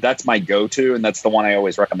that's my go-to, and that's the one I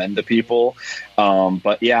always recommend to people.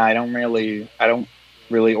 But yeah, I don't really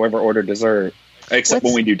ever order dessert except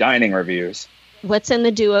when we do dining reviews. What's in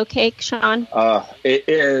the duo cake, Sean?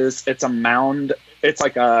 It's a mound. It's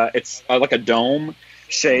like a dome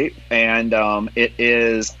shape, and it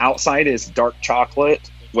is outside is dark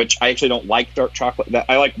chocolate, which I actually don't like dark chocolate.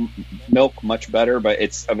 I like milk much better, but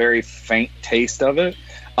it's a very faint taste of it.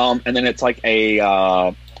 And then it's like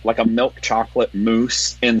a milk chocolate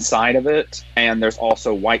mousse inside of it, and there's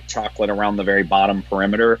also white chocolate around the very bottom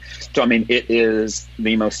perimeter. So I mean, it is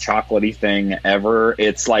the most chocolatey thing ever.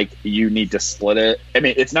 It's like you need to split it. I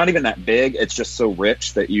mean, it's not even that big. It's just so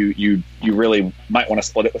rich that you really might want to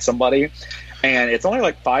split it with somebody. And it's only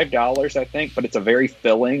like $5, I think, but it's a very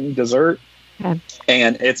filling dessert. Okay.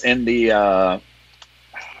 And it's in the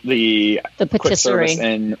quick service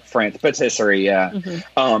in France, patisserie, yeah.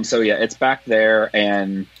 Mm-hmm. So yeah, it's back there,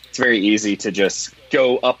 and it's very easy to just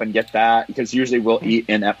go up and get that, because usually we'll eat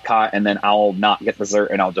in Epcot, and then I'll not get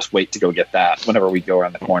dessert, and I'll just wait to go get that whenever we go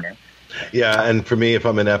around the corner. Yeah, and for me, if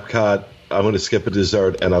I'm in Epcot, I'm going to skip a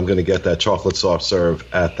dessert, and I'm going to get that chocolate soft serve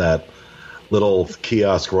at that little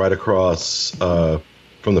kiosk right across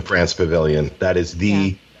from the France Pavilion. That is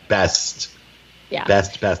the best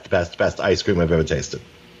ice cream I've ever tasted.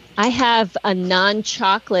 I have a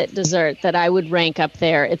non-chocolate dessert that I would rank up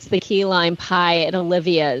there. It's the key lime pie at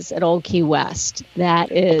Olivia's at Old Key West.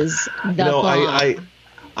 That is the bomb.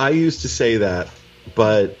 I used to say that,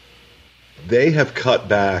 but they have cut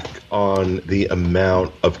back on the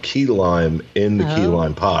amount of key lime in the key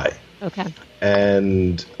lime pie. Okay.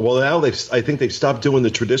 And well, now I think they've stopped doing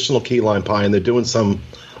the traditional key lime pie, and they're doing some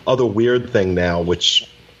other weird thing now, which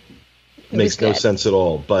makes no sense at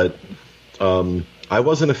all. But I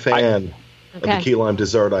wasn't a fan of the key lime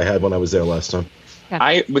dessert I had when I was there last time.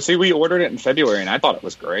 We ordered it in February, and I thought it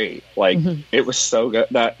was great. Like, it was so good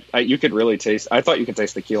that you could really taste. I thought you could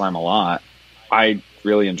taste the key lime a lot. I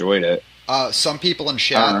really enjoyed it. Some people in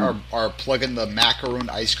chat are plugging the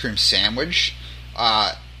macaroon ice cream sandwich.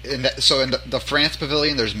 In the France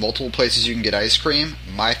Pavilion, there's multiple places you can get ice cream.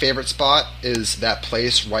 My favorite spot is that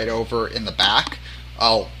place right over in the back.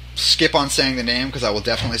 I'll skip on saying the name because I will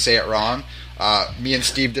definitely say it wrong. Me and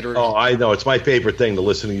Steve did a review. Oh, I know. It's my favorite thing to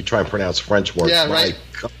listen to you try and pronounce French words. Yeah, right.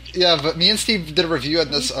 Yeah, but me and Steve did a review on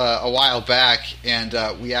this a while back, and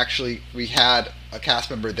we had a cast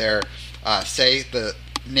member there say the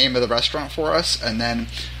name of the restaurant for us, and then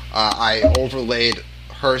I overlaid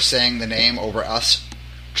her saying the name over us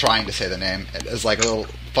trying to say the name as like a little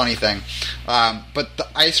funny thing. But the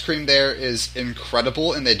ice cream there is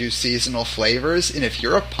incredible, and they do seasonal flavors. And if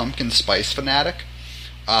you're a pumpkin spice fanatic,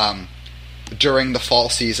 during the fall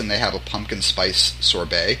season they have a pumpkin spice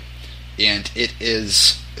sorbet, and it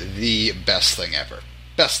is the best thing ever.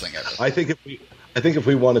 I think if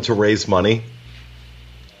we wanted to raise money,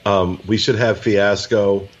 we should have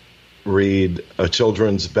Fiasco read a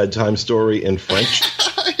children's bedtime story in French.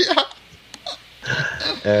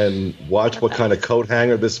 And watch what kind of coat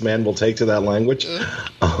hanger this man will take to that language.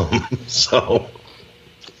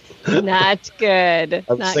 Not good.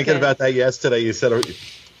 I was thinking about that yesterday. You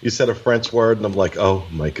said a French word, and I'm like, oh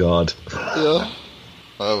my god. Yeah.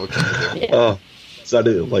 Oh, what can you do?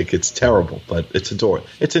 It's terrible, but it's adorable.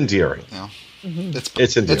 It's endearing. Yeah. Mm-hmm.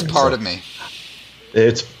 It's endearing. It's part of me.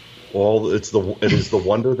 It is the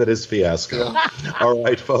wonder that is Fiasco. Yeah. All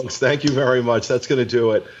right, folks. Thank you very much. That's going to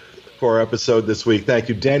do it for our episode this week. Thank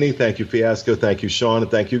you, Denny. Thank you, Fiasco. Thank you, Sean. And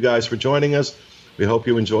thank you guys for joining us. We hope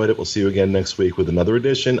you enjoyed it. We'll see you again next week with another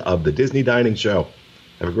edition of the Disney Dining Show.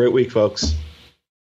 Have a great week, folks.